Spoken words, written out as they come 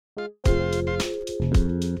As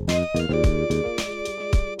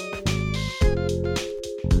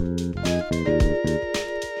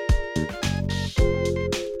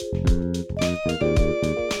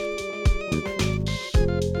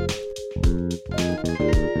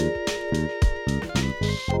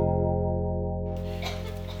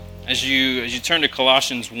you turn to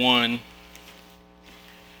Colossians 1,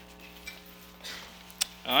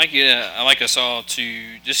 I like us all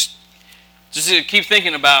to just to keep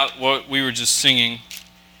thinking about what we were just singing.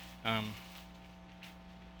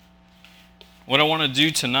 What I want to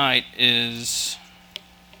do tonight is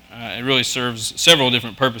it really serves several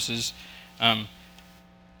different purposes.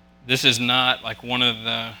 This is not like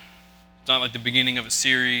it's not like the beginning of a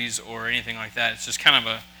series or anything like that. It's just kind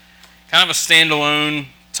of a standalone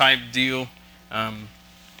type deal.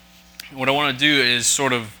 What I want to do is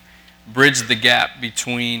sort of bridge the gap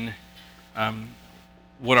between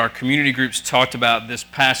what our community groups talked about this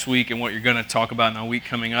past week and what you're going to talk about in the week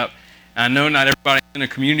coming up. And I know not everybody's in a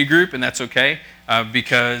community group, and that's okay,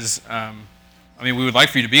 because we would like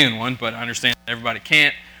for you to be in one, but I understand everybody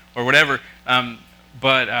can't or whatever.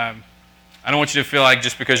 But I don't want you to feel like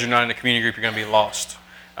just because you're not in a community group, you're going to be lost.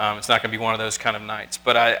 It's not going to be one of those kind of nights.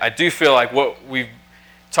 But I do feel like what we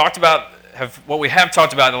have talked about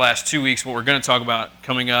the last 2 weeks, what we're going to talk about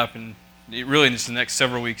coming up, and really in the next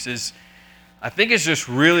several weeks, is I think it's just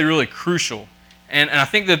really, really crucial. And I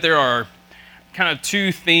think that there are kind of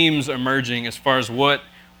two themes emerging as far as what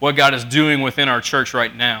God is doing within our church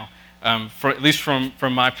right now, at least from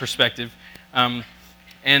my perspective.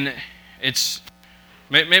 And it's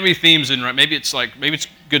maybe themes, and maybe it's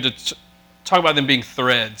good to talk about them being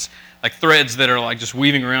threads, like threads that are like just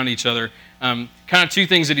weaving around each other. Kind of two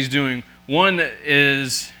things that he's doing. One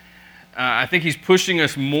is I think he's pushing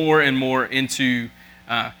us more and more into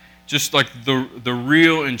just like the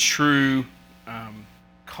real and true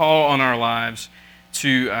call on our lives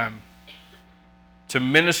to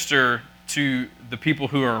minister to the people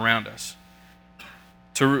who are around us.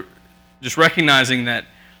 To just recognizing that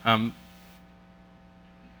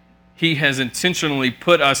he has intentionally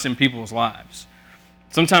put us in people's lives.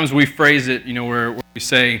 Sometimes we phrase it, where we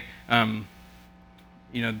say, who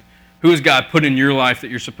has God put in your life that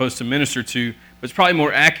you're supposed to minister to? But it's probably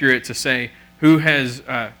more accurate to say, whose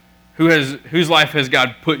life has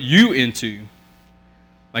God put you into?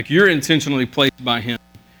 Like you're intentionally placed by Him,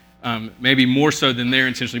 maybe more so than they're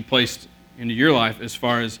intentionally placed into your life, as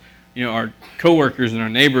far as our coworkers and our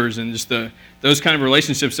neighbors and just those kind of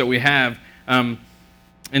relationships that we have. And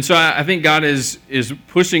so I think God is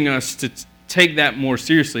pushing us to take that more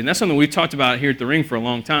seriously, and that's something we've talked about here at the Ring for a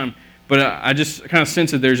long time. But I just kind of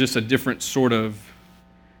sense that there's just a different sort of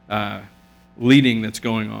leading that's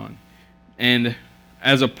going on. And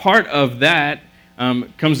as a part of that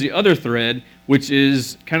comes the other thread, which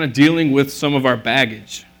is kind of dealing with some of our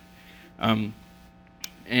baggage.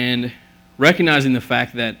 And recognizing the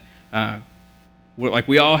fact that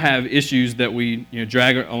we all have issues that we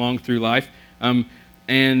drag along through life.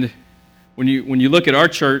 And when you look at our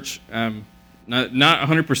church, not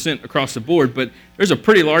 100% across the board, but there's a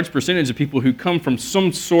pretty large percentage of people who come from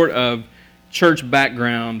some sort of church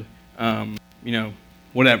background,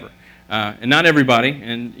 whatever. And not everybody,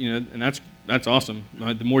 and that's awesome.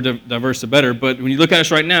 The more diverse, the better. But when you look at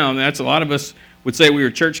us right now, that's a lot of us would say we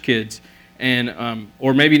were church kids, and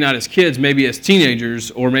or maybe not as kids, maybe as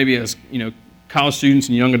teenagers, or maybe as college students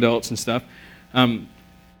and young adults and stuff. And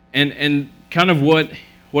kind of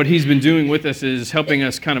what he's been doing with us is helping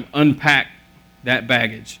us kind of unpack that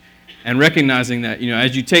baggage, and recognizing that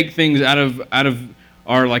as you take things out of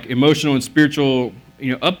our like emotional and spiritual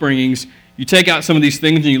upbringings, you take out some of these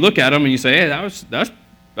things and you look at them and you say, hey, that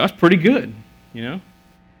was pretty good, And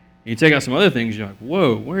you take out some other things, you're like,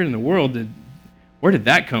 whoa, where in the world did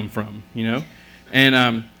that come from,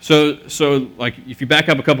 And so like if you back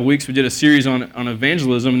up a couple weeks, we did a series on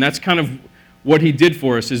evangelism, and that's kind of what he did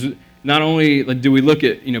for us. Is not only do we look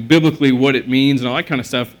at biblically what it means and all that kind of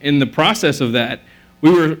stuff. In the process of that, we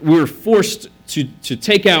were forced to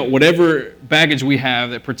take out whatever baggage we have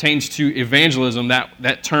that pertains to evangelism,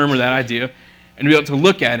 that term or that idea, and be able to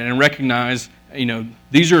look at it and recognize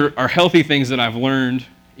these are healthy things that I've learned.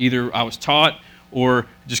 Either I was taught or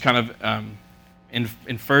just kind of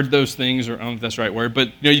inferred those things, or I don't know if that's the right word,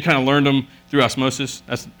 but you kind of learned them through osmosis.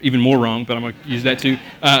 That's even more wrong, but I'm going to use that too.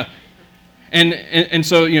 And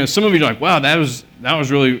so some of you are like, wow, that was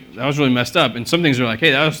really messed up, and some things are like,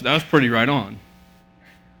 hey, that was pretty right on.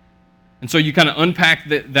 And so you kind of unpack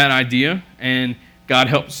that idea, and God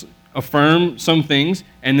helps affirm some things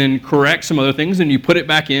and then correct some other things, and you put it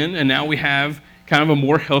back in, and now we have kind of a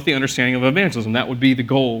more healthy understanding of evangelism. That would be the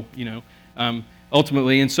goal,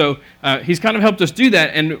 ultimately. And so he's kind of helped us do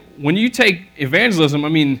that. And when you take evangelism, I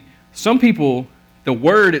mean, some people, the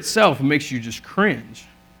word itself makes you just cringe.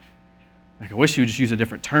 Like, I wish you would just use a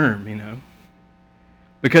different term, you know.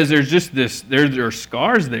 Because there's just this, there are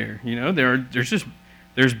scars there, you know.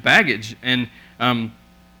 There's baggage. And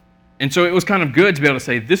so it was kind of good to be able to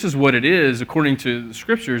say, this is what it is according to the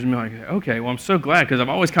scriptures. And be like, okay, well, I'm so glad, because I've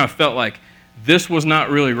always kind of felt like this was not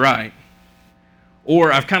really right.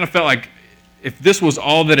 Or I've kind of felt like if this was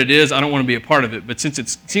all that it is, I don't want to be a part of it. But since it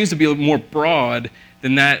seems to be more broad,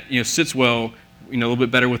 then that, you know, sits well, you know, a little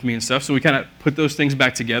bit better with me and stuff. So we kind of put those things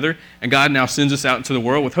back together, and God now sends us out into the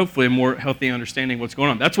world with hopefully a more healthy understanding of what's going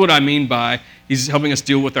on. That's what I mean by he's helping us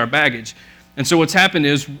deal with our baggage. And so what's happened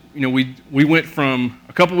is, you know, we went from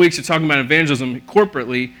a couple weeks of talking about evangelism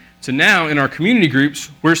corporately to now in our community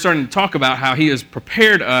groups, we're starting to talk about how he has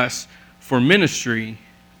prepared us for ministry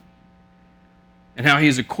and how he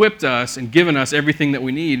has equipped us and given us everything that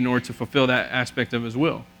we need in order to fulfill that aspect of his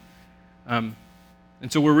will.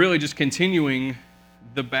 And so we're really just continuing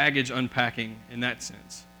the baggage unpacking in that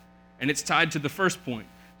sense. And it's tied to the first point.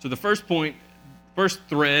 So the first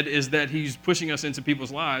thread is that he's pushing us into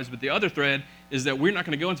people's lives, but the other thread is that we're not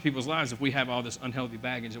going to go into people's lives if we have all this unhealthy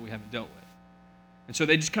baggage that we haven't dealt with. And so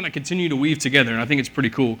they just kind of continue to weave together, and I think it's pretty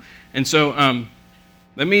cool. And so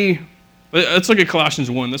let's look at Colossians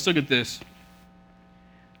 1. Let's look at this.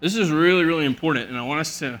 This is really, really important, and I want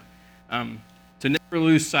us to never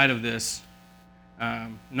lose sight of this.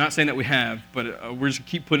 Not saying that we have, but we're just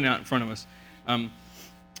keep putting it out in front of us.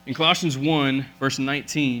 In Colossians 1, verse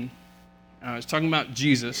 19, it's talking about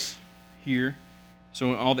Jesus here.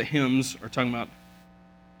 So all the hymns are talking about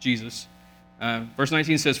Jesus. Verse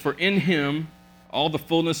 19 says, "For in him all the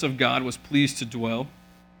fullness of God was pleased to dwell,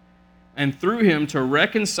 and through him to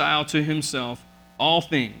reconcile to himself all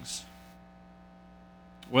things,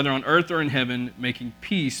 whether on earth or in heaven, making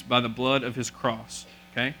peace by the blood of his cross."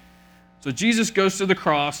 Okay? So Jesus goes to the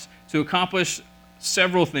cross to accomplish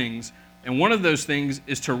several things, and one of those things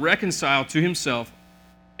is to reconcile to himself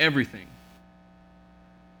everything.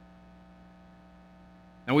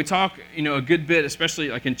 Now we talk, you know, a good bit, especially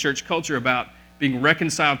like in church culture, about being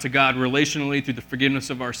reconciled to God relationally through the forgiveness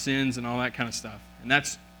of our sins and all that kind of stuff, and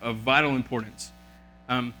that's of vital importance.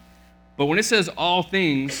 But when it says all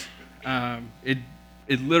things, it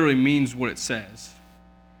literally means what it says.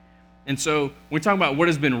 And so when we talk about what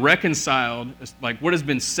has been reconciled, like what has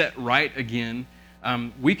been set right again,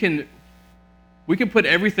 we can put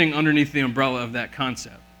everything underneath the umbrella of that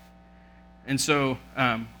concept. And so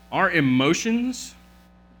our emotions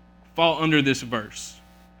fall under this verse.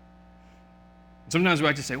 Sometimes we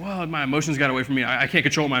like to say, well, my emotions got away from me. I can't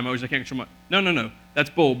control my emotions. I can't control my... No. That's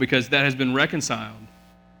bold, because that has been reconciled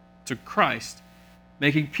to Christ,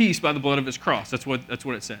 making peace by the blood of his cross. That's what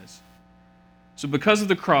it says. So because of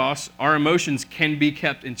the cross, our emotions can be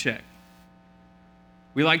kept in check.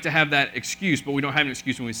 We like to have that excuse, but we don't have an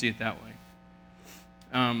excuse when we see it that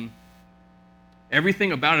way.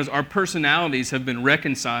 Everything about us, our personalities have been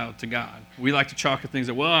reconciled to God. We like to chalk things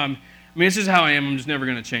that, well, this is how I am, I'm just never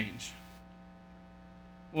going to change.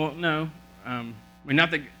 Well, no.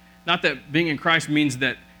 Not that being in Christ means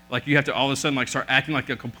that like you have to all of a sudden like start acting like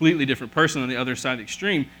a completely different person on the other side of the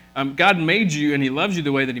extreme. God made you and he loves you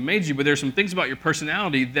the way that he made you, but there's some things about your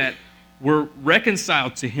personality that were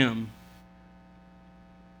reconciled to him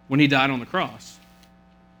when he died on the cross.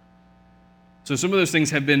 So some of those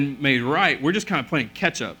things have been made right. We're just kind of playing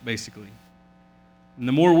catch up, basically. And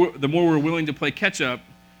the more we're willing to play catch up,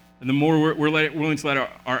 and the more we're willing to let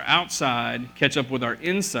our outside catch up with our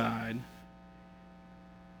inside,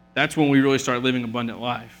 that's when we really start living abundant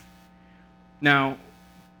life. Now,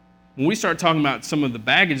 when we start talking about some of the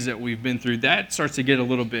baggage that we've been through, that starts to get a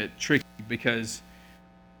little bit tricky, because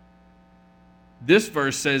this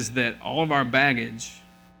verse says that all of our baggage,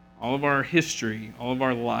 all of our history, all of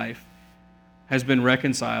our life has been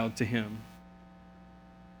reconciled to him.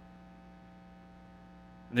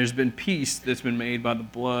 And there's been peace that's been made by the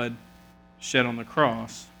blood shed on the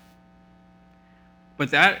cross.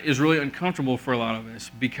 But that is really uncomfortable for a lot of us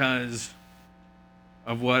because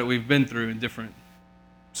of what we've been through in different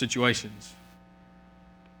situations.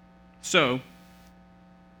 So,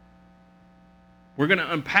 we're going to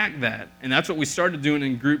unpack that, and that's what we started doing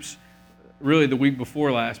in groups really the week before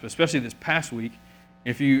last, but especially this past week.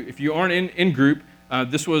 If you aren't in group,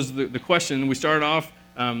 this was the question. We started off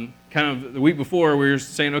kind of the week before. We were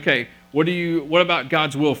saying, okay, what about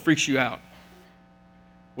God's will freaks you out?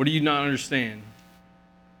 What do you not understand?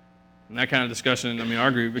 And that kind of discussion, our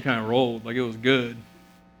group, it kind of rolled like it was good.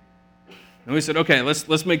 And we said, okay,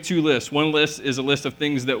 let's make two lists. One list is a list of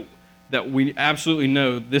things that we absolutely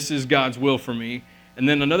know this is God's will for me. And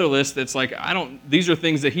then another list that's like, these are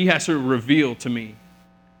things that he has to reveal to me.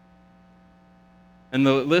 And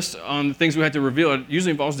the list on the things we have to reveal, it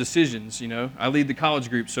usually involves decisions, I lead the college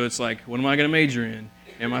group, so it's like, what am I going to major in?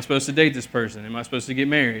 Am I supposed to date this person? Am I supposed to get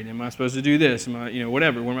married? Am I supposed to do this? Am I,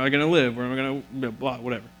 whatever. Where am I going to live? Where am I going to, blah,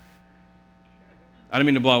 whatever. I didn't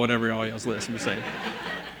mean to blah whatever all y'all's list, I'm just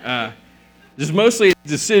saying. Just mostly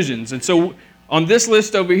decisions. And so on this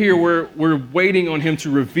list over here, we're waiting on him to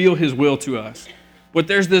reveal his will to us. But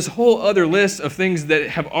there's this whole other list of things that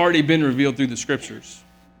have already been revealed through the scriptures.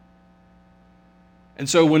 And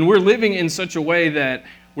so when we're living in such a way that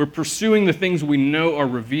we're pursuing the things we know are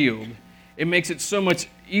revealed, it makes it so much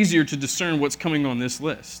easier to discern what's coming on this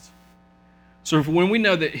list. So when we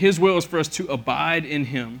know that his will is for us to abide in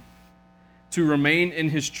him, to remain in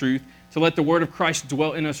his truth, to let the word of Christ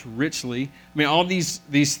dwell in us richly, all these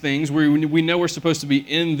things, we know we're supposed to be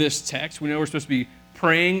in this text. We know we're supposed to be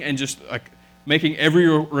praying and just like making every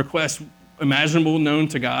request imaginable known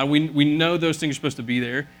to God. We know those things are supposed to be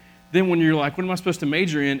there. Then when you're like, what am I supposed to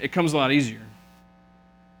major in? It comes a lot easier.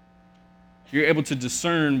 You're able to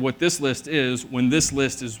discern what this list is when this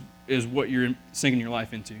list is what you're sinking your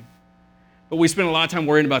life into. But we spend a lot of time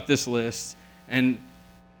worrying about this list and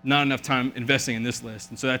not enough time investing in this list.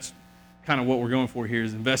 And so that's kind of what we're going for here,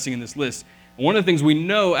 is investing in this list. And one of the things we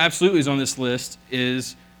know absolutely is on this list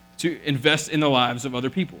is to invest in the lives of other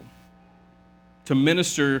people, to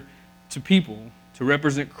minister to people, to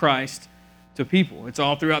represent Christ to people. It's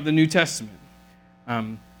all throughout the New Testament.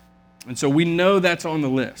 And so we know that's on the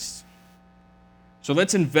list. So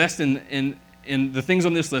let's invest in the things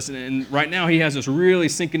on this list. And right now he has us really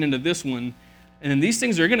sinking into this one. And then these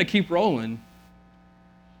things are going to keep rolling.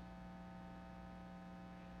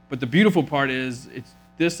 But the beautiful part is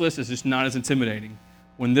this list is just not as intimidating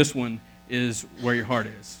when this one is where your heart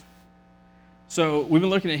is. So we've been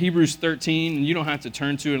looking at Hebrews 13, and you don't have to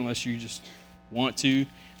turn to it unless you just want to.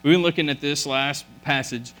 We've been looking at this last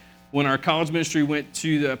passage. When our college ministry went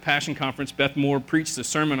to the Passion Conference, Beth Moore preached a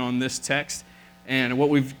sermon on this text. And what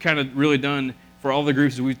we've kind of really done for all the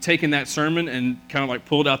groups is we've taken that sermon and kind of like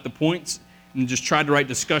pulled out the points and just tried to write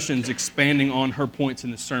discussions expanding on her points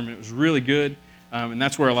in the sermon. It was really good, and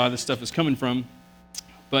that's where a lot of this stuff is coming from.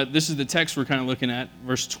 But this is the text we're kind of looking at,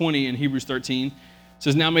 verse 20 in Hebrews 13. It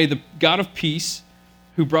says, "Now may the God of peace,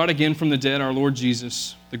 who brought again from the dead our Lord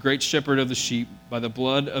Jesus, the great shepherd of the sheep, by the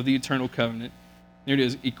blood of the eternal covenant," there it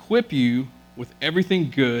is, "equip you with everything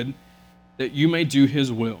good that you may do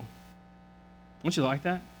his will." Don't you like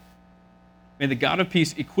that? May the God of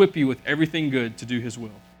peace equip you with everything good to do his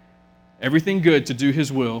will. Everything good to do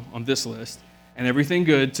his will on this list, and everything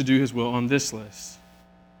good to do his will on this list.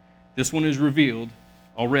 This one is revealed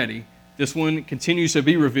already. This one continues to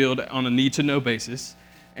be revealed on a need-to-know basis,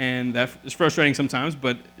 and that is frustrating sometimes,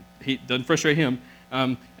 but it doesn't frustrate him.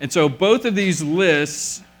 And so both of these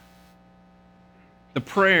lists, the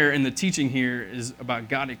prayer and the teaching here is about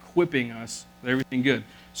God equipping us with everything good.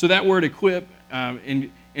 So that word equip,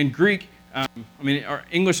 in Greek, our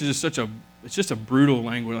English is just it's just a brutal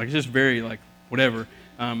language. Like, it's just very like whatever.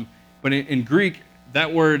 But in Greek,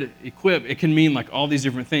 that word equip, it can mean like all these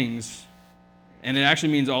different things. And it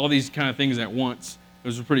actually means all these kind of things at once.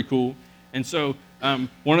 Those are pretty cool. And so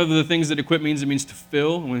one of the things that equip means, it means to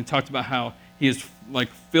fill. And we talked about how he has like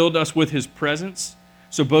filled us with his presence.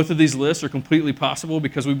 So both of these lists are completely possible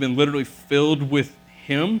because we've been literally filled with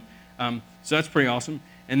him. So that's pretty awesome.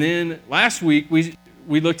 And then last week, we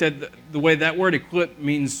looked at the way that word equip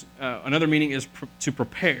means, another meaning is to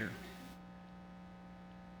prepare.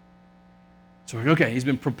 So, okay, he's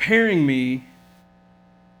been preparing me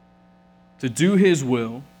to do his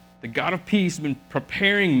will. The God of peace has been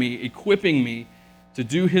preparing me, equipping me to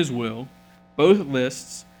do his will. Both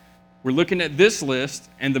lists. We're looking at this list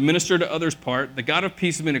and the minister to others part. The God of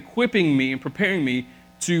peace has been equipping me and preparing me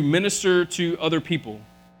to minister to other people,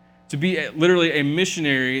 to be literally a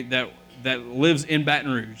missionary that lives in Baton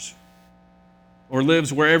Rouge, or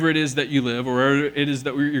lives wherever it is that you live, or wherever it is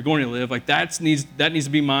that you're going to live. Like that needs to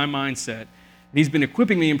be my mindset. And he's been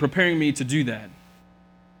equipping me and preparing me to do that.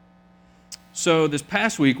 So this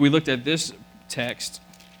past week, we looked at this text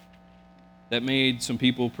that made some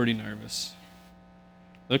people pretty nervous.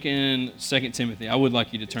 Look in 2 Timothy. I would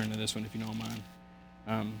like you to turn to this one if you don't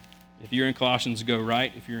mind. If you're in Colossians, go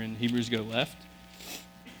right. If you're in Hebrews, go left.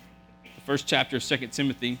 The first chapter of 2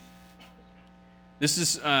 Timothy. This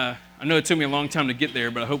is, I know it took me a long time to get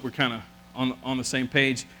there, but I hope we're kind of on the same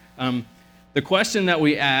page. The question that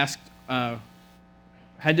we asked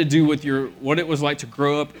had to do with what it was like to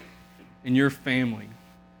grow up in your family.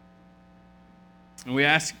 And we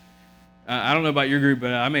asked, I don't know about your group,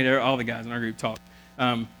 but I made all the guys in our group talk.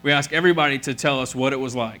 We asked everybody to tell us what it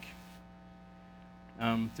was like.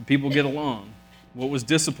 Did people get along? What was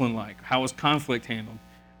discipline like? How was conflict handled?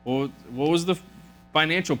 What was the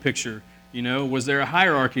financial picture? Was there a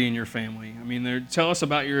hierarchy in your family? I mean, tell us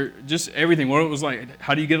about just everything, what it was like.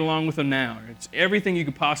 How do you get along with them now? It's everything you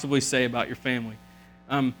could possibly say about your family.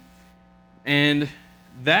 And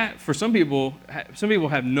that, for some people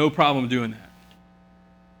have no problem doing that.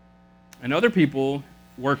 And other people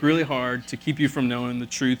work really hard to keep you from knowing the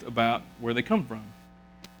truth about where they come from.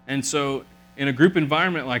 And so in a group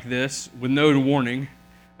environment like this, with no warning,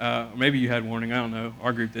 maybe you had warning, I don't know,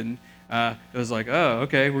 our group didn't, it was like, oh,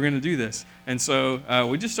 okay, we're going to do this. And so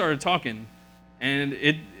we just started talking. And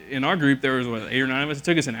in our group, there was, 8 or 9 of us. It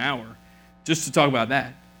took us an hour just to talk about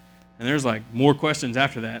that. And there's more questions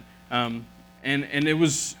after that. And it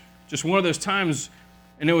was just one of those times.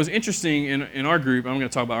 And it was interesting in our group. I'm going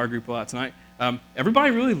to talk about our group a lot tonight.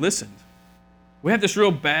 Everybody really listened. We have this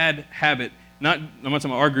real bad habit. I'm not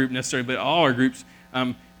talking about our group necessarily, but all our groups.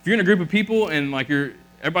 If you're in a group of people and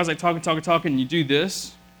everybody's talking, and you do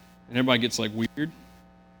this, and everybody gets weird as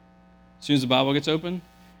soon as the Bible gets open.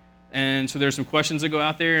 And so there's some questions that go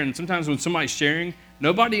out there, and sometimes when somebody's sharing,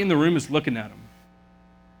 nobody in the room is looking at them.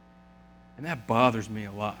 And that bothers me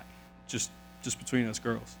a lot, just between us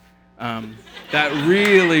girls. That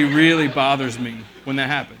really, really bothers me when that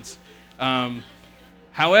happens.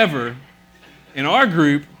 However, in our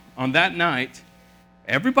group on that night,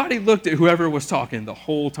 everybody looked at whoever was talking the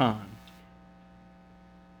whole time.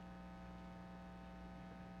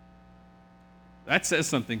 That says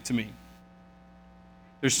something to me.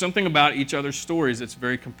 There's something about each other's stories that's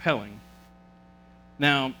very compelling.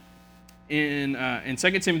 Now, in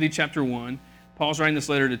 2 Timothy chapter 1, Paul's writing this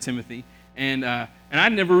letter to Timothy, and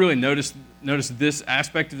I'd never really noticed this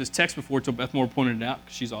aspect of this text before until Beth Moore pointed it out,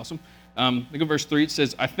 because she's awesome. Look at verse 3. It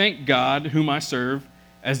says, I thank God, whom I serve,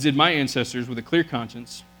 as did my ancestors, with a clear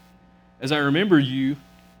conscience, as I remember you,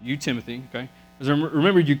 Timothy, okay? As I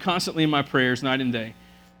remember you constantly in my prayers, night and day.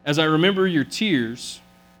 As I remember your tears,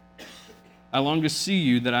 I long to see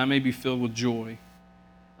you that I may be filled with joy.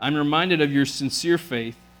 I'm reminded of your sincere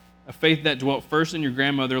faith, a faith that dwelt first in your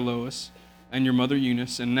grandmother Lois and your mother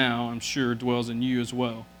Eunice, and now, I'm sure, dwells in you as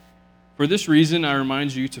well. For this reason, I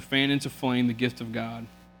remind you to fan into flame the gift of God,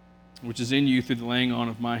 which is in you through the laying on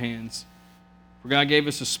of my hands. For God gave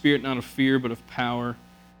us a spirit not of fear, but of power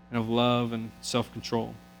and of love and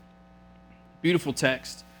self-control. Beautiful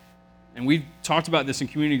text. And we've talked about this in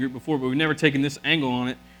community group before, but we've never taken this angle on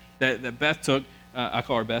it that Beth took. I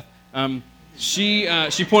call her Beth. She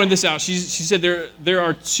pointed this out. She said there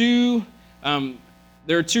are two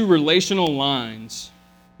relational lines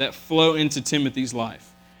that flow into Timothy's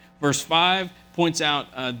life. Verse 5 points out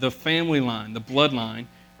the family line, the bloodline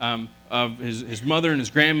of his mother and his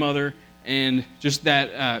grandmother, and just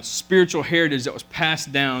that spiritual heritage that was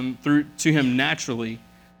passed down to him naturally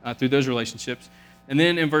through those relationships. And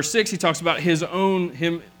then in verse 6, he talks about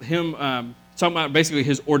talking about basically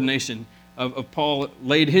his ordination of Paul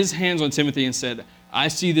laid his hands on Timothy and said, I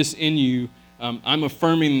see this in you. I'm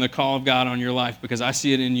affirming the call of God on your life because I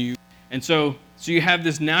see it in you. And so you have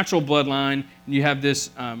this natural bloodline, and you have this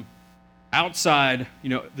outside,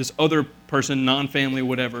 this other person, non-family,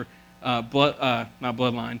 whatever, not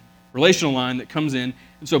bloodline, relational line that comes in.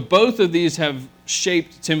 And so both of these have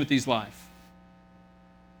shaped Timothy's life.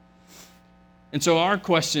 And so our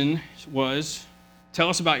question was, tell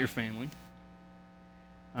us about your family.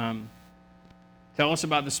 Tell us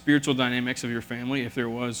about the spiritual dynamics of your family, if there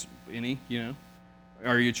was any,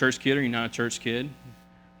 Are you a church kid or are you not a church kid?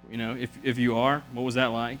 If you are, what was that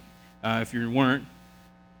like? If you weren't,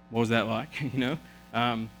 what was that like? And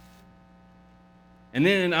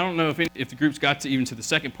then I don't know if the groups got even to the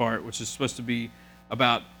second part, which is supposed to be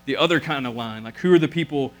about the other kind of line, like who are the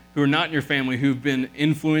people who are not in your family who've been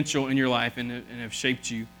influential in your life and have shaped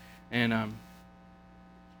you. And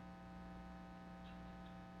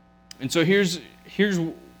so here's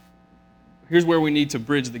where we need to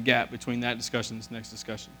bridge the gap between that discussion and this next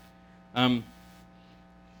discussion. And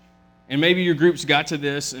maybe your groups got to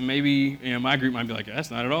this, and maybe my group might be like,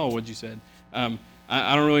 that's not at all what you said.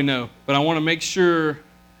 I don't really know. But I want to make sure,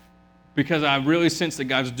 because I really sense that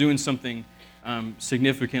God's doing something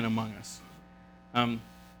significant among us.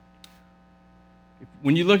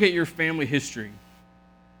 When you look at your family history,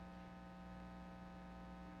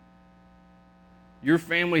 your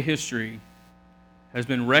family history has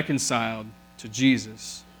been reconciled to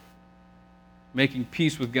Jesus, making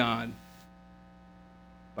peace with God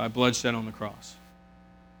by bloodshed on the cross.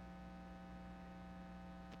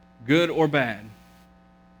 Good or bad,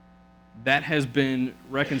 that has been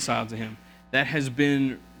reconciled to him. That has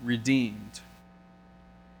been redeemed.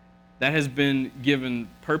 That has been given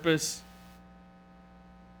purpose.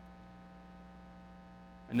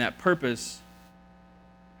 And that purpose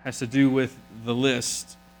has to do with the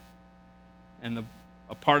list. And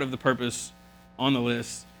a part of the purpose on the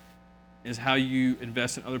list is how you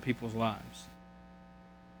invest in other people's lives.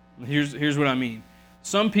 Here's what I mean.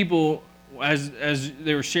 Some people, as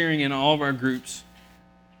they were sharing in all of our groups,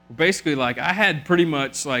 were basically like, I had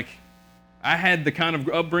the kind of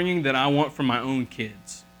upbringing that I want from my own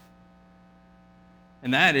kids.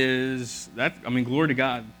 And glory to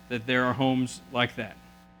God that there are homes like that.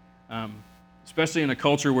 Especially in a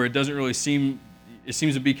culture where it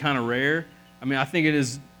seems to be kind of rare. I think it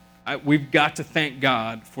is, we've got to thank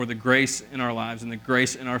God for the grace in our lives and the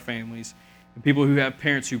grace in our families. And people who have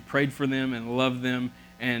parents who prayed for them and loved them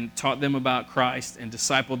and taught them about Christ and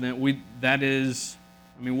discipled them.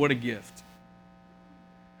 What a gift.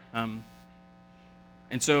 And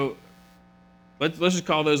so let's just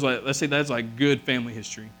call those, let's say that's like good family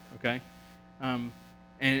history, okay?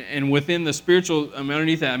 And within the spiritual,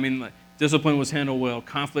 underneath that, discipline was handled well,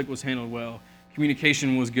 conflict was handled well,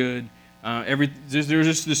 communication was good. There's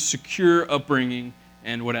just this secure upbringing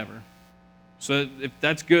and whatever. So if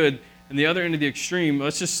that's good, and the other end of the extreme,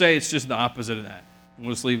 let's just say it's just the opposite of that. And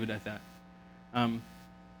we'll just leave it at that.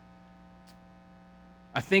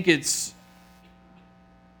 I think it's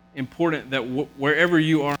important that wherever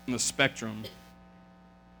you are on the spectrum,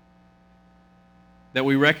 that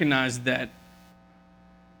we recognize that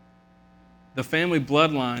the family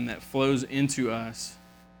bloodline that flows into us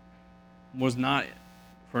was not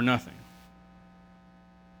for nothing.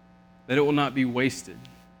 That it will not be wasted.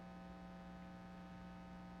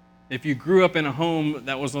 If you grew up in a home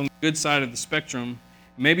that was on the good side of the spectrum,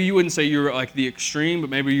 maybe you wouldn't say you were like the extreme, but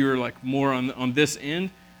maybe you were like more on this end.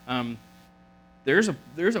 There's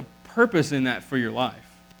a purpose in that for your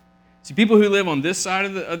life. See, people who live on this side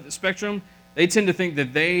of the spectrum, they tend to think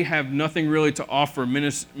that they have nothing really to offer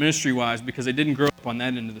ministry-wise because they didn't grow up on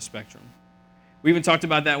that end of the spectrum. We even talked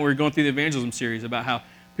about that when we were going through the evangelism series, about how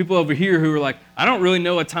people over here who were like, I don't really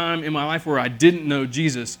know a time in my life where I didn't know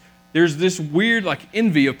Jesus. There's this weird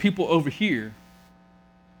envy of people over here.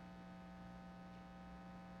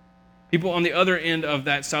 People on the other end of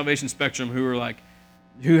that salvation spectrum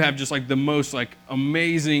who have just the most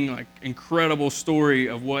amazing, incredible story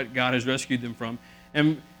of what God has rescued them from.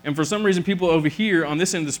 And for some reason, people over here on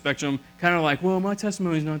this end of the spectrum kind of well, my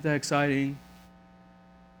testimony's not that exciting.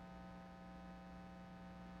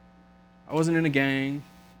 I wasn't in a gang,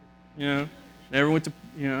 never went to,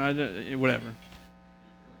 whatever.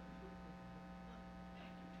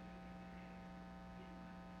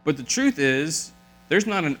 But the truth is, there's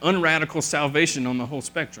not an unradical salvation on the whole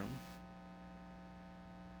spectrum.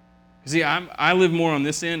 See, I live more on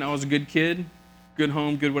this end. I was a good kid, good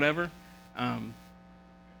home, good whatever. And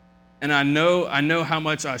I know how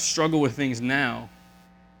much I struggle with things now.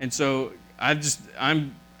 And so I've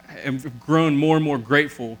grown more and more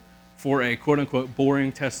grateful for a quote-unquote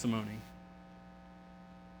boring testimony.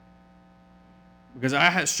 Because I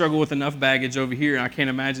had struggled with enough baggage over here, and I can't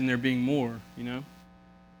imagine there being more,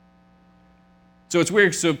 So it's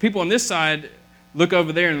weird. So people on this side look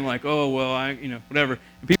over there and they're like, oh, well, whatever.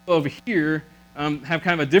 And people over here have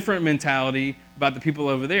kind of a different mentality about the people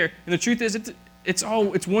over there. And the truth is, we're all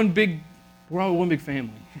one big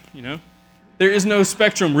family, There is no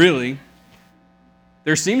spectrum, really.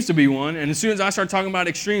 There seems to be one, and as soon as I start talking about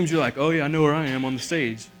extremes, you're like, oh yeah, I know where I am on the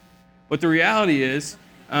stage. But the reality is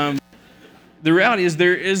there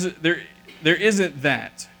isn't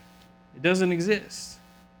that. It doesn't exist.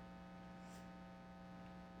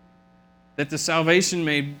 That the salvation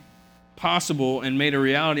made possible and made a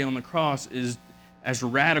reality on the cross is as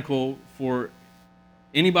radical for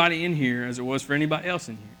anybody in here as it was for anybody else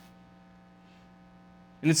in here.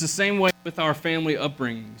 And it's the same way with our family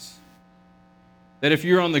upbringings. That if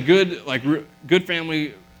you're on the good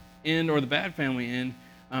family end or the bad family end,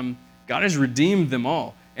 God has redeemed them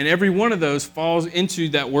all. And every one of those falls into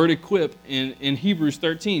that word equip in Hebrews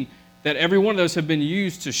 13, that every one of those have been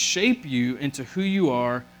used to shape you into who you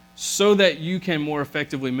are so that you can more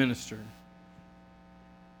effectively minister.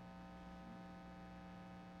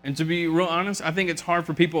 And to be real honest, I think it's hard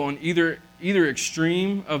for people on either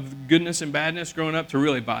extreme of goodness and badness growing up to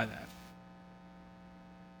really buy that.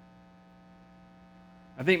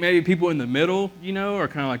 I think maybe people in the middle, are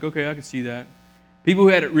kind of like, okay, I can see that. People who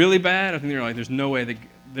had it really bad, I think they're like, there's no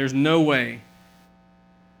way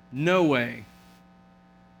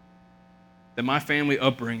that my family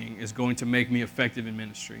upbringing is going to make me effective in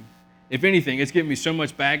ministry. If anything, it's given me so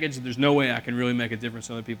much baggage that there's no way I can really make a difference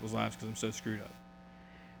in other people's lives because I'm so screwed up.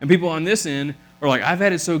 And people on this end are like, I've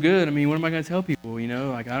had it so good. I mean, what am I going to tell people?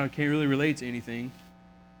 Like can't really relate to anything.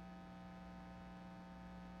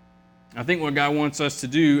 I think what God wants us to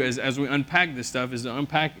do as we unpack this stuff is to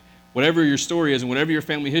unpack whatever your story is and whatever your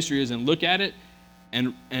family history is and look at it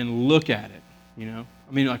and look at it, I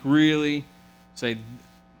mean, like really say,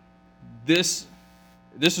 this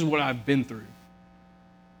is what I've been through.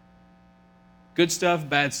 Good stuff,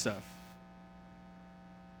 bad stuff.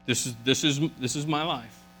 This is my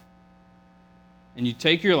life. And you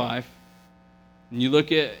take your life and you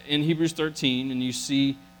look at in Hebrews 13 and you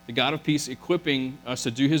see the God of peace equipping us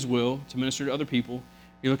to do his will, to minister to other people.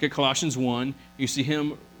 You look at Colossians 1, you see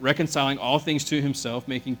him reconciling all things to himself,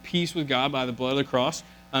 making peace with God by the blood of the cross.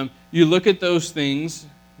 You look at those things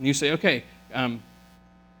and you say, okay,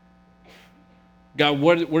 God,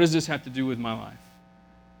 what does this have to do with my life?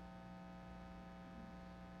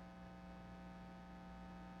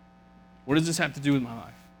 What does this have to do with my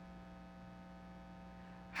life?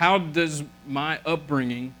 How does my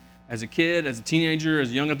upbringing as a kid, as a teenager,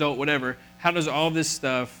 as a young adult, whatever, how does all this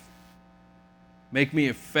stuff make me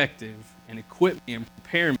effective and equip me and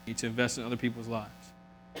prepare me to invest in other people's lives?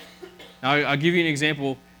 Now, I'll give you an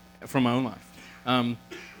example from my own life.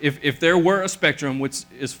 If there were a spectrum, which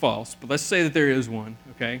is false, but let's say that there is one,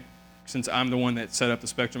 okay, since I'm the one that set up the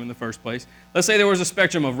spectrum in the first place. Let's say there was a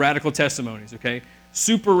spectrum of radical testimonies, okay?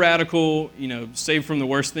 Super radical, saved from the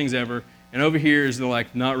worst things ever, and over here is the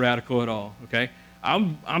not radical at all, okay?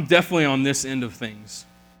 I'm definitely on this end of things.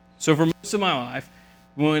 So for most of my life,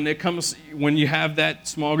 when you have that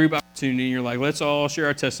small group opportunity, you're like, let's all share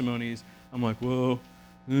our testimonies. I'm like, whoa,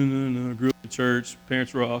 no, I grew up in church,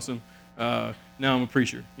 parents were awesome. Now I'm a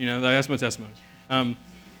preacher. That's my testimony.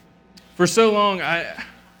 For so long,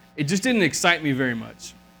 it just didn't excite me very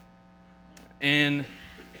much. And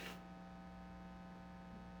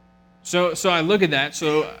so I look at that.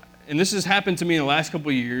 And this has happened to me in the last couple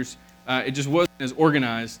of years. It just wasn't as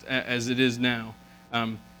organized as it is now.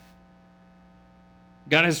 God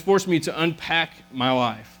has forced me to unpack my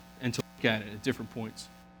life and to look at it at different points.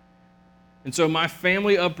 And so my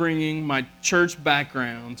family upbringing, my church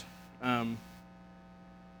background,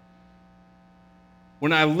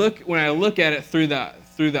 when I look at it through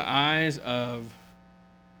the eyes of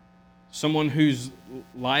someone whose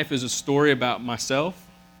life is a story about myself,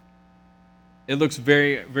 it looks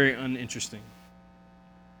very, very uninteresting.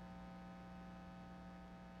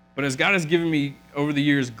 But as God has given me over the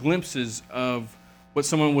years glimpses of what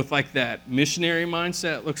someone with that missionary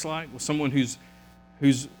mindset looks like, with someone whose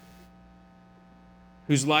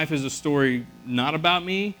life is a story not about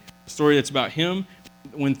me, a story that's about him,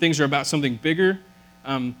 when things are about something bigger,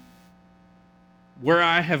 where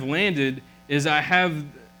I have landed is I have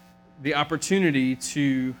the opportunity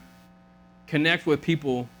to connect with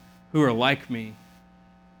people who are like me.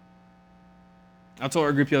 I told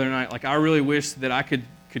our group the other night, I really wish that I could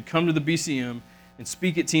come to the BCM and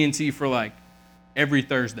speak at TNT for every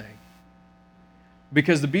Thursday.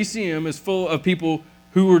 Because the BCM is full of people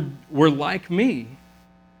who were like me.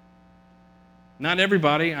 Not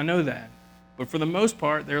everybody, I know that. But for the most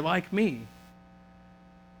part, they're like me.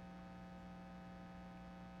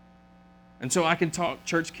 And so I can talk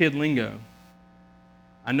church kid lingo.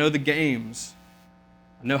 I know the games.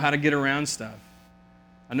 I know how to get around stuff.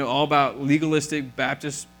 I know all about legalistic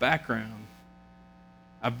Baptist background.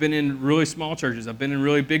 I've been in really small churches. I've been in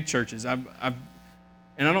really big churches. And I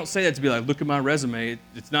don't say that to be look at my resume.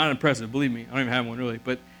 It's not impressive, believe me. I don't even have one really.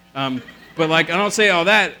 But I don't say all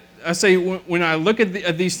that. I say when I look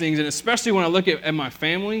at these things, and especially when I look at my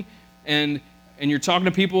family, and you're talking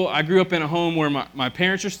to people. I grew up in a home where my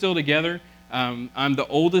parents are still together. I'm the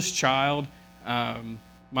oldest child.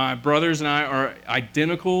 My brothers and I are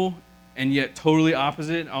identical and yet totally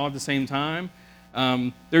opposite all at the same time.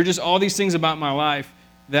 There are just all these things about my life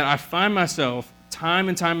that I find myself time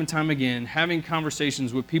and time and time again having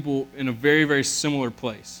conversations with people in a very, very similar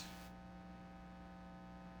place.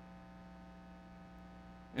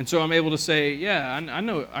 And so I'm able to say, yeah,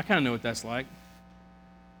 I kind of know what that's like.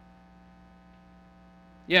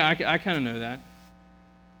 Yeah, I kind of know that.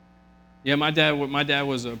 Yeah, my dad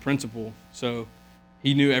was a principal, so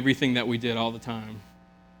he knew everything that we did all the time.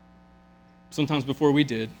 Sometimes before we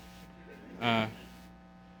did. I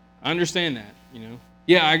understand that,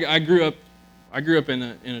 Yeah, I grew up in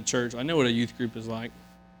a church. I know what a youth group is like.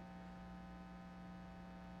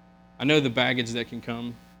 I know the baggage that can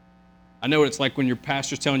come. I know what it's like when your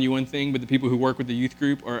pastor's telling you one thing, but the people who work with the youth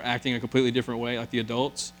group are acting a completely different way, like the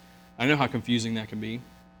adults. I know how confusing that can be.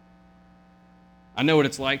 I know what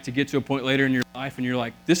it's like to get to a point later in your life and you're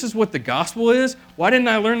like, this is what the gospel is? Why didn't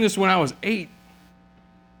I learn this when I was 8?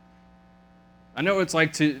 I know what it's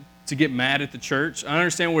like to get mad at the church. I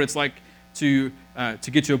understand what it's like to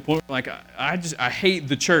get to a point like, I hate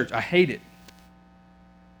the church. I hate it.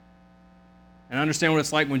 And I understand what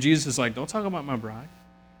it's like when Jesus is like, don't talk about my bride.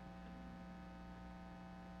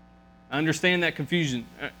 I understand that confusion.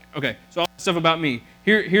 Okay, so all that stuff about me.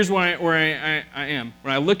 Here's where I am.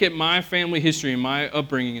 When I look at my family history and my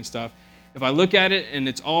upbringing and stuff, if I look at it and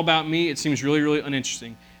it's all about me, it seems really, really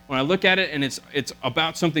uninteresting. When I look at it and it's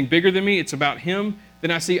about something bigger than me, it's about him,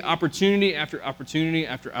 then I see opportunity after opportunity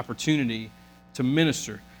after opportunity to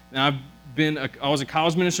minister. Now, I was a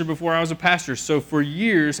college minister before I was a pastor, so for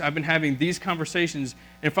years I've been having these conversations,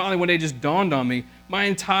 and finally one day it just dawned on me, my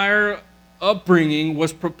entire upbringing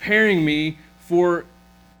was preparing me for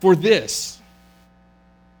this.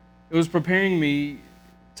 It was preparing me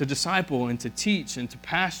to disciple and to teach and to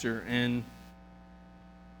pastor and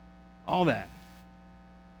all that.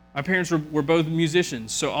 My parents were both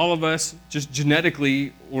musicians, so all of us just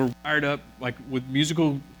genetically were wired up like with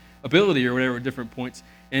musical ability or whatever at different points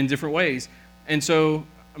in different ways. And so,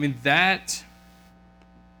 I mean, that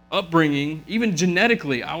upbringing, even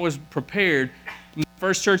genetically, I was prepared. The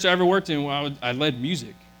first church I ever worked in, I led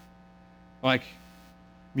music. Like,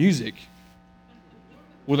 music.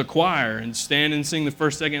 With a choir and stand and sing the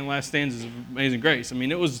first, second, and last stanzas of Amazing Grace. I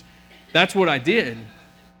mean, that's what I did.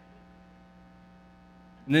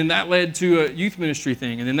 And then that led to a youth ministry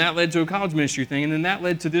thing, and then that led to a college ministry thing, and then that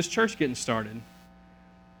led to this church getting started.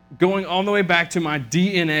 Going all the way back to my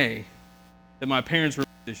DNA, that my parents were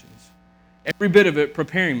musicians. Every bit of it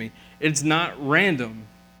preparing me. It's not random.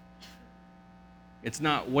 It's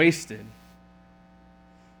not wasted.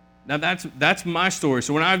 Now that's my story.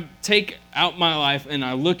 So when I take out my life and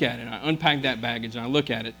I look at it, and I unpack that baggage and I look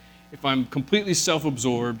at it, if I'm completely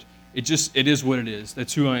self-absorbed, it is what it is.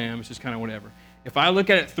 That's who I am. It's just kind of whatever. If I look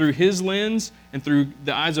at it through his lens and through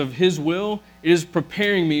the eyes of his will, it is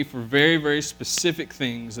preparing me for very, very specific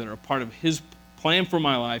things that are a part of his plan for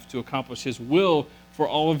my life to accomplish his will for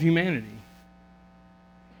all of humanity.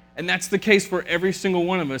 And that's the case for every single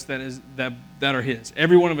one of us that are his.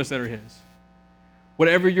 Every one of us that are his.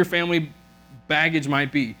 Whatever your family baggage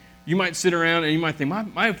might be. You might sit around and you might think,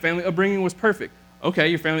 my family upbringing was perfect. Okay,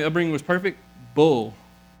 your family upbringing was perfect? Bull.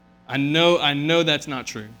 I know that's not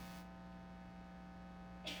true.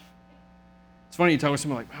 It's funny, you talk with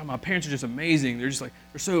someone like, wow, my parents are just amazing. They're just like,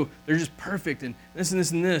 they're just perfect and this and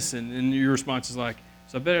this and this. And your response is like,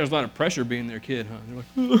 so I bet there's a lot of pressure being their kid, huh? And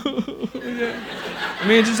they're like, yeah. I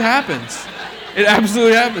mean, it just happens. It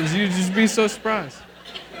absolutely happens. You just be so surprised.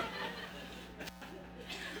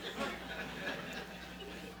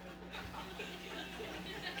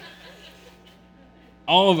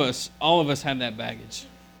 All of us have that baggage.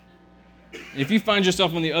 If you find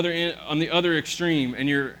yourself on the other extreme, and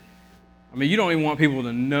you don't even want people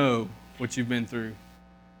to know what you've been through.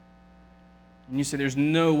 And you say, there's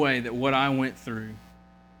no way that what I went through,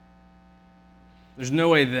 there's no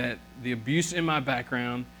way that the abuse in my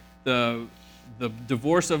background, the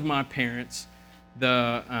divorce of my parents,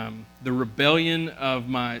 the rebellion of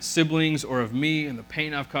my siblings or of me, and the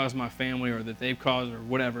pain I've caused my family or that they've caused or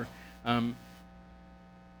whatever,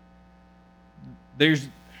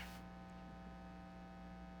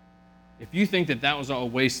 if you think that was all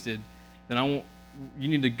wasted, then you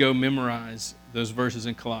need to go memorize those verses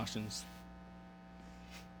in Colossians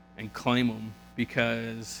and claim them,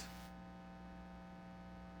 because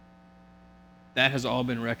that has all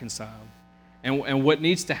been reconciled. And what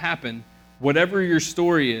needs to happen, whatever your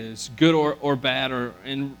story is, good or bad,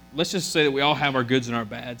 and let's just say that we all have our goods and our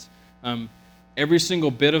bads, every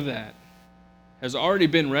single bit of that has already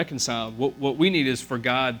been reconciled. What we need is for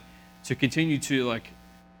God to continue to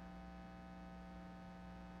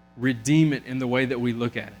redeem it in the way that we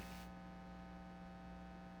look at it.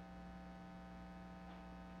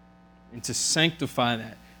 And to sanctify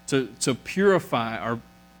that, to purify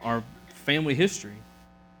our family history.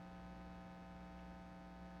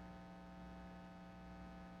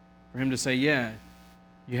 For him to say, yeah,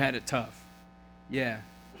 you had it tough. Yeah,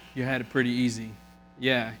 you had it pretty easy.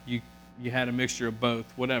 Yeah, you had a mixture of both,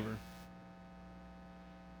 whatever.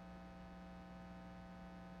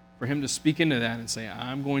 For him to speak into that and say,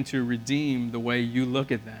 I'm going to redeem the way you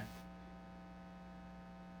look at that.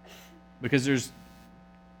 Because there's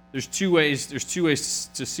two ways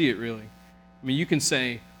to see it, really. I mean, you can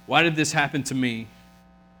say, why did this happen to me?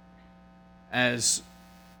 As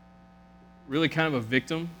really kind of a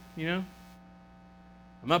victim, you know?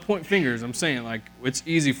 I'm not pointing fingers. I'm saying, it's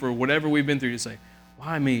easy for whatever we've been through to say,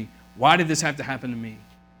 why me? Why did this have to happen to me?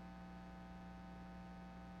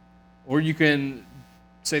 Or you can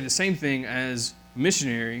say the same thing as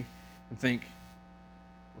missionary and think,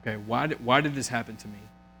 okay, why did this happen to me?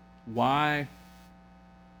 Why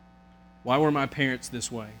were my parents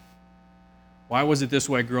this way? Why was it this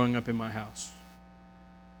way growing up in my house?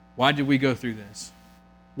 Why did we go through this?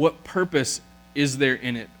 What purpose is there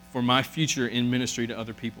in it for my future in ministry to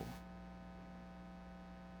other people?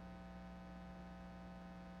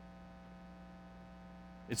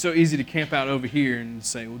 It's so easy to camp out over here and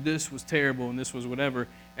say, well, this was terrible and this was whatever.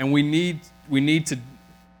 And we need to,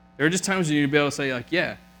 there are just times you need to be able to say, like,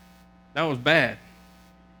 yeah, that was bad.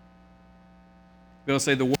 Be able to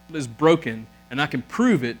say the world is broken and I can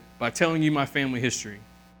prove it by telling you my family history.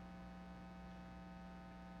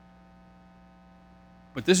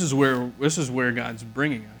 But this is where God's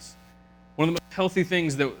bringing us. One of the most healthy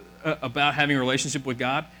things that about having a relationship with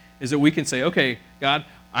God is that we can say, okay, God,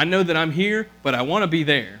 I know that I'm here, but I want to be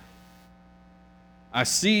there. I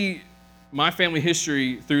see my family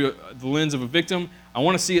history through the lens of a victim. I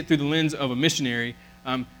want to see it through the lens of a missionary.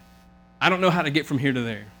 I don't know how to get from here to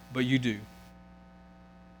there, but you do.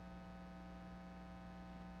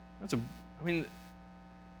 Can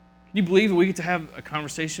you believe that we get to have a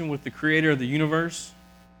conversation with the creator of the universe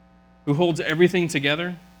who holds everything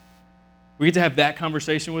together? We get to have that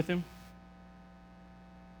conversation with him.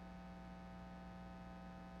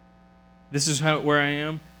 This is where I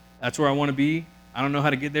am. That's where I want to be. I don't know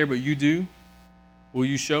how to get there, but you do. Will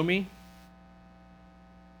you show me?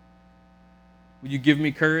 Will you give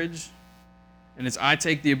me courage? And as I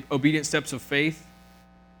take the obedient steps of faith,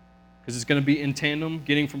 because it's going to be in tandem,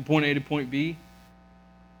 getting from point A to point B,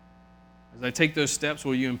 as I take those steps,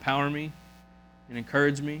 will you empower me and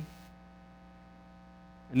encourage me?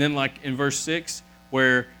 And then like in verse 6,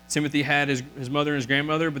 where Timothy had his mother and his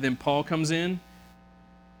grandmother, but then Paul comes in.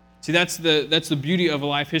 See, that's the beauty of a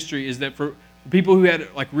life history, is that for people who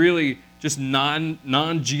had like really just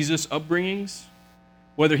non-Jesus upbringings,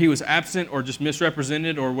 whether he was absent or just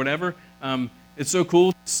misrepresented or whatever, it's so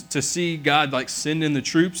cool to see God like send in the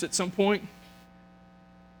troops at some point.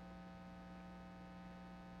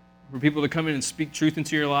 For people to come in and speak truth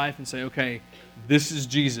into your life and say, okay, this is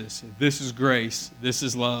Jesus, this is grace, this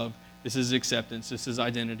is love, this is acceptance, this is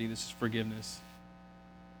identity, this is forgiveness.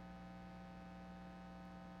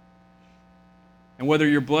 And whether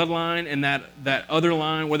your bloodline and that other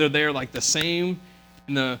line, whether they're like the same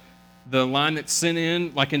in the line that's sent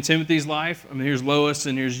in, like in Timothy's life, I mean, here's Lois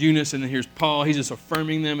and here's Eunice and then here's Paul, he's just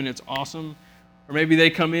affirming them and it's awesome. Or maybe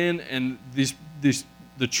they come in and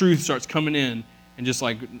the truth starts coming in and just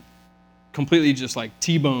like completely just like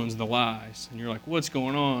T-bones the lies. And you're like, what's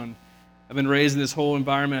going on? I've been raised in this whole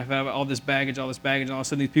environment, I've had all this baggage, and all of a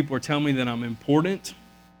sudden these people are telling me that I'm important,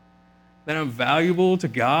 that I'm valuable to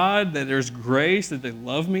God, that there's grace, that they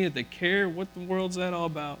love me, that they care. What the world's that all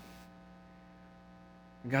about?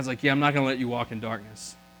 And God's like, yeah, I'm not going to let you walk in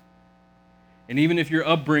darkness. And even if your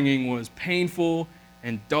upbringing was painful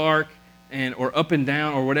and dark or up and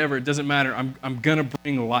down or whatever, it doesn't matter. I'm going to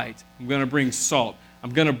bring light. I'm going to bring salt.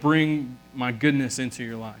 I'm going to bring my goodness into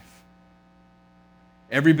your life.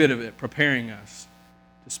 Every bit of it preparing us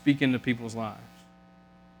to speak into people's lives.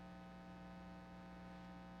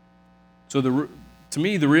 So to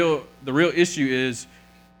me, the real issue is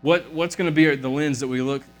what's going to be the lens that we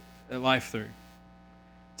look at life through.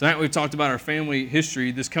 Tonight we've talked about our family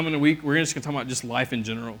history. This coming week, we're just going to talk about just life in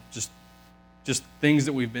general, just things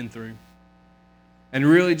that we've been through. And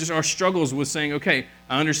really just our struggles with saying, okay,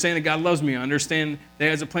 I understand that God loves me. I understand that He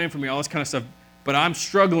has a plan for me, all this kind of stuff. But I'm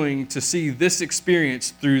struggling to see this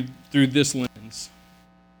experience through this lens.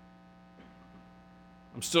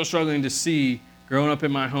 I'm still struggling to see, growing up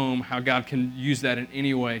in my home, how God can use that in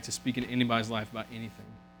any way to speak in anybody's life about anything.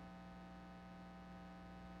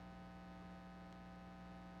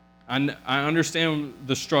 I understand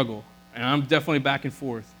the struggle, and I'm definitely back and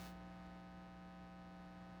forth.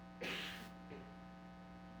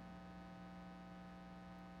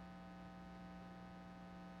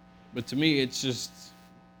 But to me, it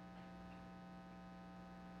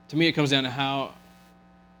comes down to how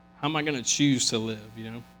am I going to choose to live, you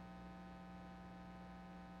know?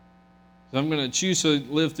 So I'm going to choose to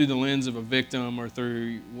live through the lens of a victim or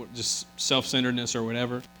through just self-centeredness or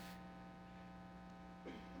whatever.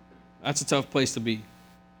 That's a tough place to be.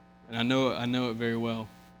 And I know it very well.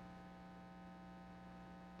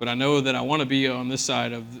 But I know that I want to be on this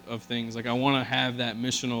side of things. Like I want to have that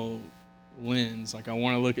missional lens. Like I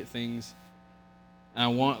want to look at things. And I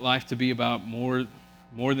want life to be about more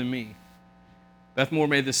than me. Beth Moore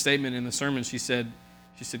made this statement in the sermon. She said,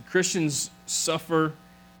 Christians suffer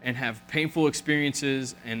and have painful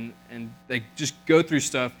experiences and they just go through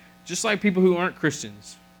stuff just like people who aren't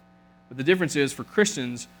Christians. But the difference is, for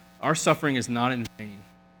Christians, our suffering is not in vain.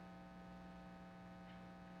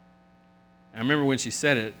 I remember when she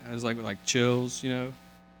said it, I was like chills, you know.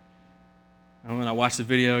 And when I watched the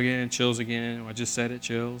video again, chills again. I just said it,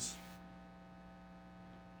 chills.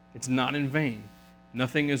 It's not in vain.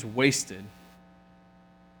 Nothing is wasted.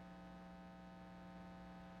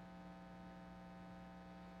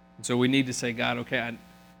 And so we need to say, God, okay,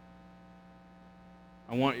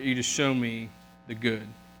 I want you to show me the good.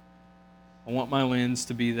 I want my lens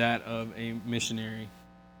to be that of a missionary.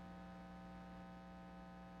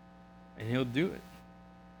 And he'll do it.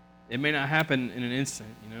 It may not happen in an instant,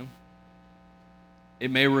 you know. It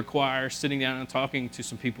may require sitting down and talking to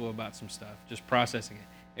some people about some stuff, just processing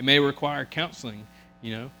it. It may require counseling,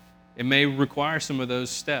 you know. It may require some of those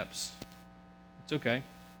steps. It's okay.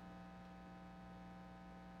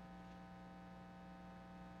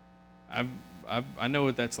 I know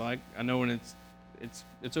what that's like. I know when it's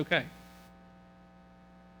okay.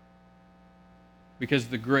 Because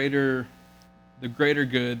the greater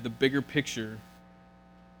good, the bigger picture,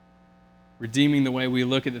 redeeming the way we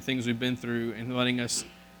look at the things we've been through and letting us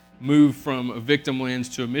move from a victim lens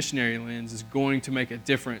to a missionary lens is going to make a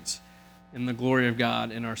difference in the glory of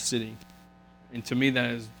God in our city. And to me,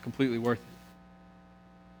 that is completely worth it.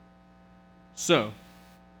 So,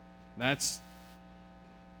 that's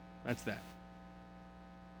that.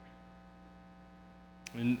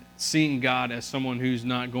 And seeing God as someone who's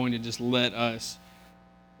not going to just let us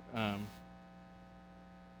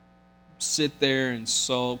sit there and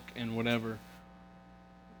sulk and whatever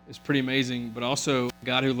is pretty amazing. But also,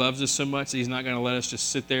 God who loves us so much that He's not going to let us just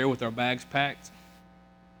sit there with our bags packed.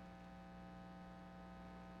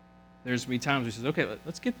 There's going to be times He says, okay,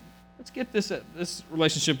 let's get this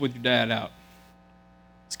relationship with your dad out.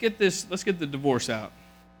 Let's get the divorce out.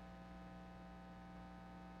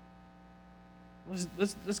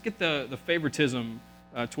 Let's get the favoritism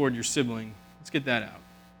toward your sibling. Let's get that out.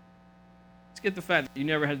 Let's get the fact that you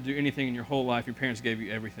never had to do anything in your whole life. Your parents gave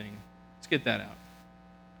you everything. Let's get that out.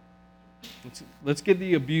 Let's get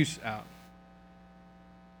the abuse out,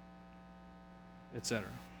 etc.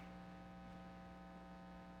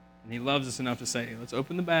 And He loves us enough to say, let's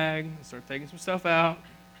open the bag, let's start taking some stuff out.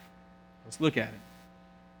 Let's look at it.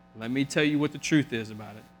 Let me tell you what the truth is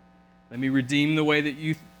about it. Let me redeem the way that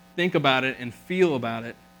you think about it and feel about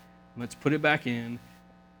it. Let's put it back in,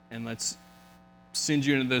 and let's send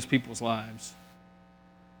you into those people's lives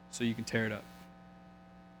so you can tear it up.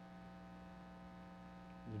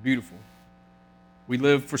 It's beautiful. We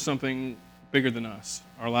live for something bigger than us.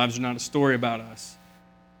 Our lives are not a story about us.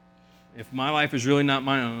 If my life is really not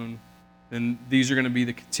my own, then these are going to be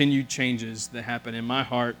the continued changes that happen in my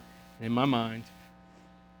heart and in my mind.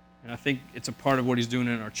 And I think it's a part of what He's doing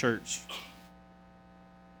in our church.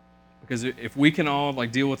 Because if we can all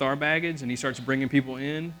deal with our baggage, and He starts bringing people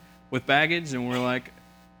in with baggage, and we're like,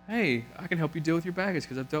 hey, I can help you deal with your baggage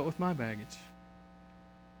because I've dealt with my baggage.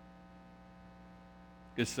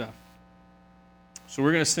 Good stuff. So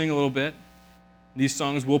we're going to sing a little bit. These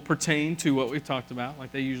songs will pertain to what we've talked about,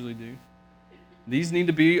 like they usually do. These need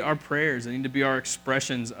to be our prayers. They need to be our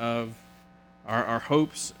expressions of our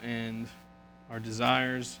hopes and our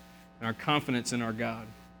desires and our confidence in our God.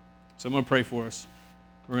 So I'm going to pray for us.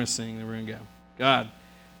 We're going to sing, and we're going to go. God,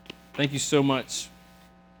 thank you so much.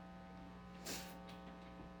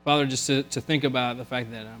 Father, just to think about the fact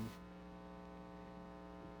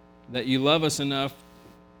that you love us enough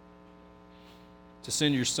to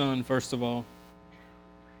send your Son, first of all,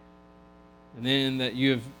 and then that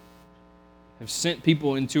you have sent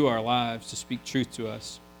people into our lives to speak truth to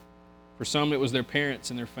us. For some, it was their parents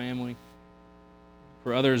and their family.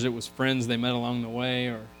 For others, it was friends they met along the way,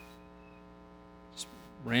 or just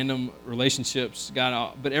random relationships.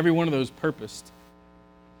 God, but every one of those purposed.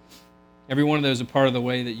 Every one of those is a part of the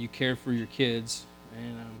way that you care for your kids.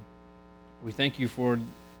 And we thank you for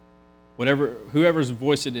whoever's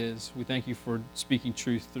voice it is. We thank you for speaking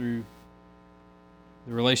truth through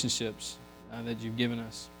the relationships that you've given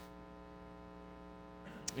us.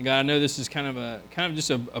 And God, I know this is kind of just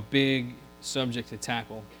a big subject to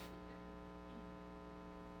tackle.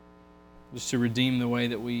 Just to redeem the way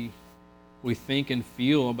that we think and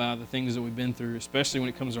feel about the things that we've been through, especially when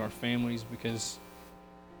it comes to our families, because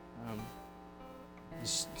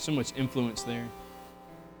there's so much influence there.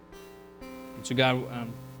 And so God,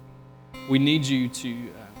 we need you to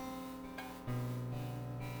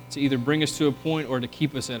either bring us to a point or to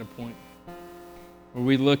keep us at a point where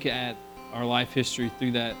we look at our life history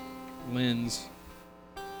through that lens,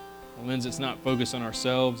 a lens that's not focused on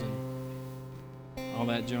ourselves and all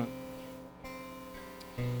that junk.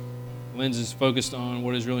 The lens is focused on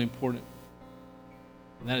what is really important.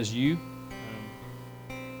 And that is you.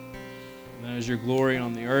 And that is your glory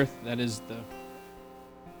on the earth. That is the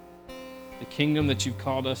kingdom that you've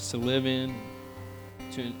called us to live in,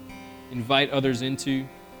 to invite others into.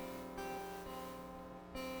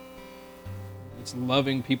 It's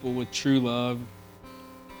loving people with true love.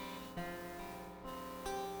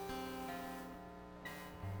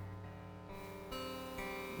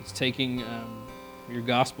 It's taking your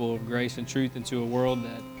gospel of grace and truth into a world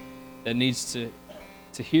that needs to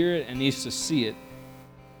hear it and needs to see it.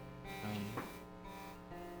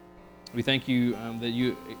 We thank you that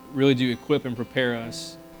you really do equip and prepare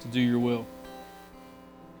us to do your will.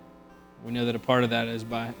 We know that a part of that is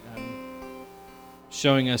by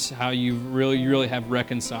showing us how you really have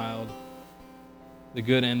reconciled the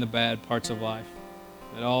good and the bad parts of life.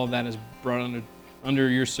 That all of that is brought under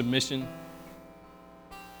your submission.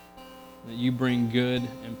 That you bring good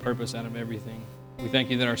and purpose out of everything. We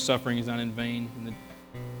thank you that our suffering is not in vain and that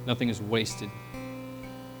nothing is wasted.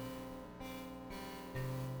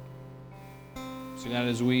 So God,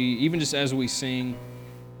 as we sing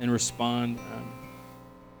and respond,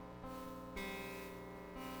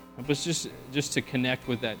 help us just to connect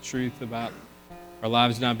with that truth about our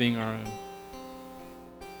lives not being our own.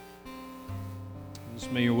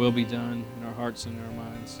 Just may your will be done in our hearts and in our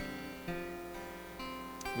minds.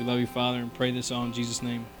 We love you, Father, and pray this all in Jesus'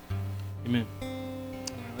 name. Amen. All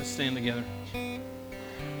right, let's stand together.